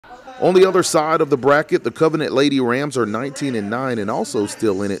On the other side of the bracket, the Covenant Lady Rams are 19-9 and also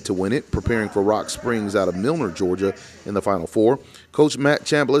still in it to win it, preparing for Rock Springs out of Milner, Georgia in the Final Four. Coach Matt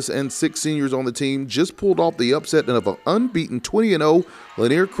Chambliss and 6 seniors on the team just pulled off the upset of an unbeaten 20-0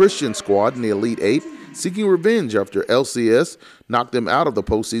 Lanier Christian squad in the Elite Eight, seeking revenge after LCS knocked them out of the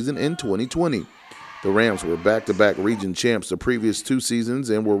postseason in 2020. The Rams were back-to-back region champs the previous 2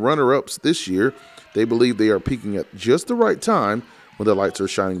 seasons and were runner-ups this year. They believe they are peaking at just the right time when the lights are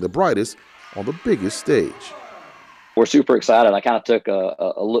shining the brightest on the biggest stage. We're super excited. I kind of took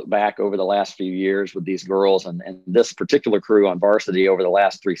a look back over the last few years with these girls and this particular crew on varsity over the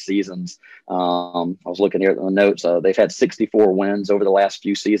last 3 seasons. I was looking here at the notes. They've had 64 wins over the last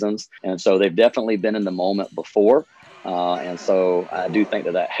few seasons. And so they've definitely been in the moment before. And so I do think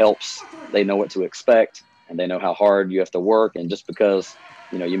that helps. They know what to expect and they know how hard you have to work. And just because,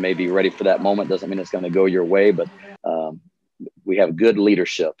 you may be ready for that moment doesn't mean it's going to go your way. But we have good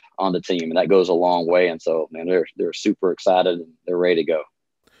leadership on the team, and that goes a long way. And so, man, they're super excited and they're ready to go.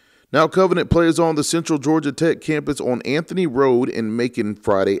 Now, Covenant plays on the Central Georgia Tech campus on Anthony Road in Macon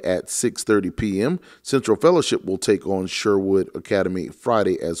Friday at 6:30 p.m. Central Fellowship will take on Sherwood Academy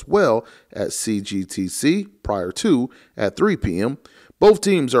Friday as well at CGTC prior to at 3 p.m. Both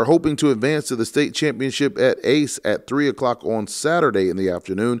teams are hoping to advance to the state championship at ACE at 3 o'clock on Saturday in the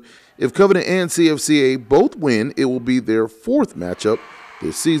afternoon. If Covenant and CFCA both win, it will be their 4th matchup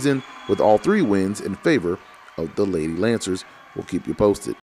this season, with all 3 wins in favor of the Lady Lancers. We'll keep you posted.